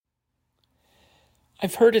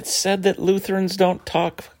I've heard it said that Lutherans don't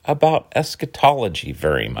talk about eschatology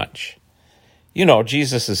very much. You know,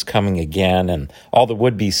 Jesus is coming again and all the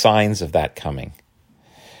would-be signs of that coming.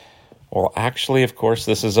 Well, actually, of course,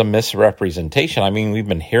 this is a misrepresentation. I mean, we've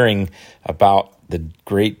been hearing about the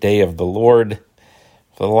great day of the Lord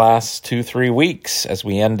for the last 2-3 weeks as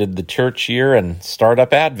we ended the church year and start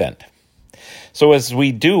up Advent. So as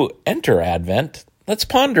we do enter Advent, let's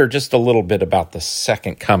ponder just a little bit about the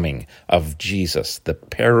second coming of Jesus, the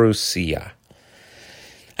parousia.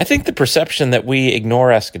 I think the perception that we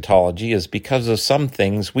ignore eschatology is because of some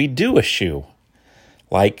things we do eschew,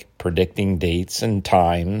 like predicting dates and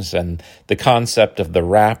times and the concept of the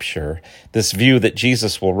rapture, this view that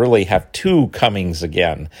Jesus will really have two comings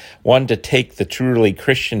again, one to take the truly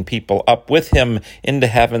Christian people up with him into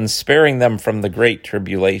heaven, sparing them from the great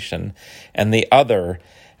tribulation, and the other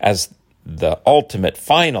as the ultimate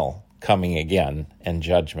final coming again and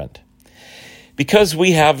judgment. Because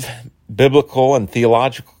we have biblical and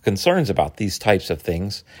theological concerns about these types of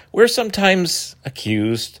things, we're sometimes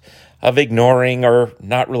accused of ignoring or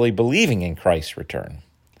not really believing in Christ's return.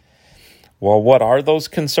 Well, what are those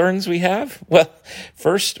concerns we have? Well,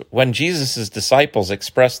 first, when Jesus' disciples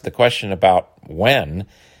expressed the question about when,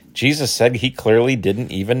 Jesus said he clearly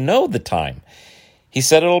didn't even know the time. He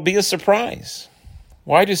said it'll be a surprise.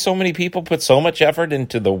 Why do so many people put so much effort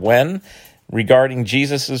into the when regarding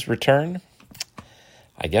Jesus' return?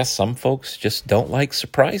 I guess some folks just don't like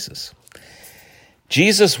surprises.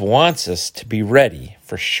 Jesus wants us to be ready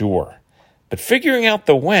for sure, but figuring out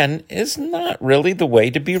the when is not really the way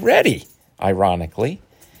to be ready, ironically.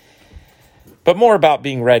 But more about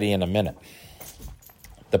being ready in a minute.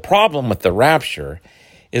 The problem with the rapture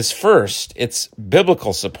is first, its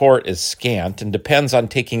biblical support is scant and depends on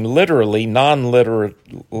taking literally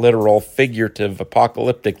non-literal, figurative,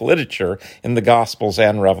 apocalyptic literature in the Gospels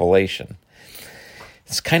and Revelation.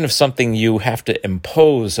 It's kind of something you have to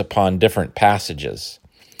impose upon different passages.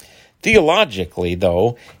 Theologically,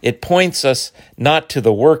 though, it points us not to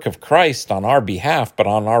the work of Christ on our behalf, but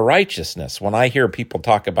on our righteousness. When I hear people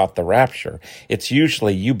talk about the rapture, it's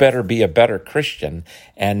usually you better be a better Christian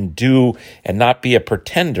and not be a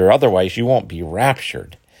pretender, otherwise you won't be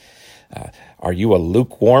raptured. Are you a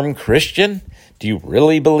lukewarm Christian? Do you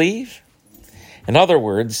really believe? In other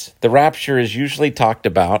words, the rapture is usually talked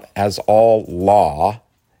about as all law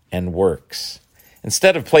and works.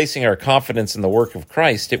 Instead of placing our confidence in the work of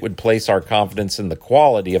Christ, it would place our confidence in the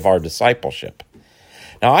quality of our discipleship.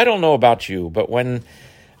 Now, I don't know about you, but when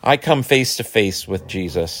I come face to face with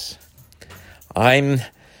Jesus, I'm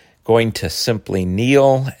going to simply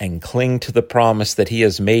kneel and cling to the promise that he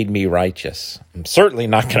has made me righteous. I'm certainly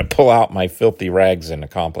not going to pull out my filthy rags and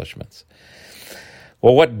accomplishments.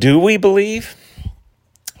 Well, what do we believe?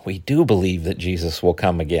 We do believe that Jesus will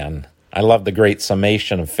come again. I love the great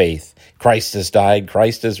summation of faith. Christ has died,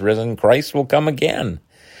 Christ has risen, Christ will come again.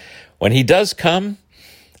 When he does come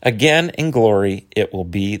again in glory, it will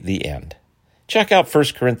be the end. Check out 1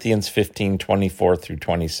 Corinthians 15, 24 through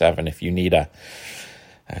 27 if you need a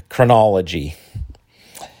chronology.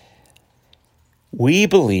 We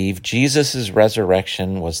believe Jesus'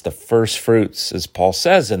 resurrection was the first fruits, as Paul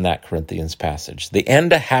says in that Corinthians passage, the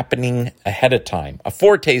end happening ahead of time, a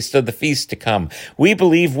foretaste of the feast to come. We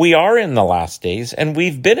believe we are in the last days, and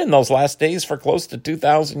we've been in those last days for close to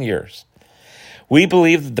 2,000 years. We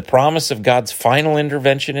believe that the promise of God's final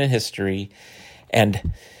intervention in history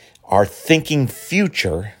and our thinking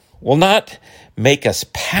future will not make us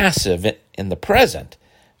passive in the present,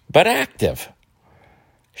 but active,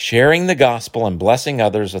 sharing the gospel and blessing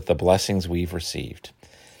others with the blessings we've received.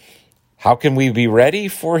 How can we be ready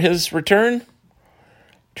for his return?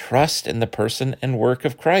 Trust in the person and work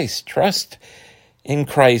of Christ. Trust in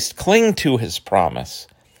Christ. Cling to his promise.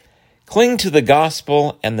 Cling to the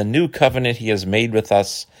gospel and the new covenant he has made with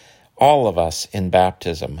us, all of us, in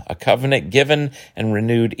baptism, a covenant given and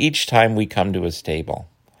renewed each time we come to his table.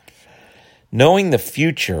 Knowing the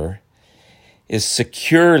future is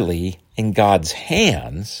securely in God's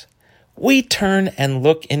hands, we turn and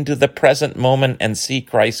look into the present moment and see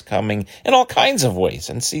Christ coming in all kinds of ways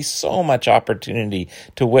and see so much opportunity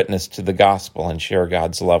to witness to the gospel and share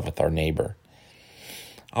God's love with our neighbor.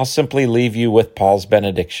 I'll simply leave you with Paul's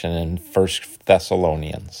benediction in 1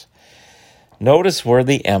 Thessalonians. Notice where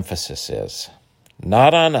the emphasis is,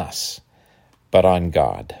 not on us, but on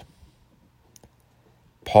God.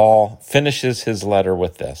 Paul finishes his letter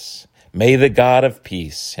with this: May the God of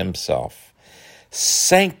peace himself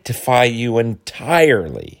sanctify you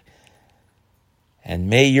entirely, and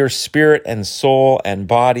may your spirit and soul and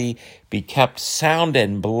body be kept sound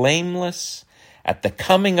and blameless at the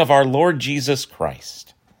coming of our Lord Jesus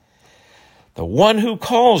Christ. The one who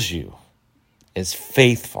calls you is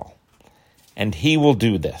faithful, and he will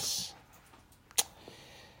do this.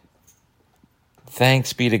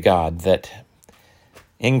 Thanks be to God that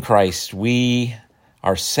in Christ we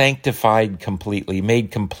are sanctified completely,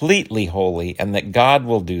 made completely holy, and that God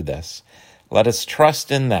will do this. Let us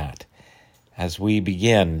trust in that as we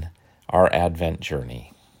begin our Advent journey.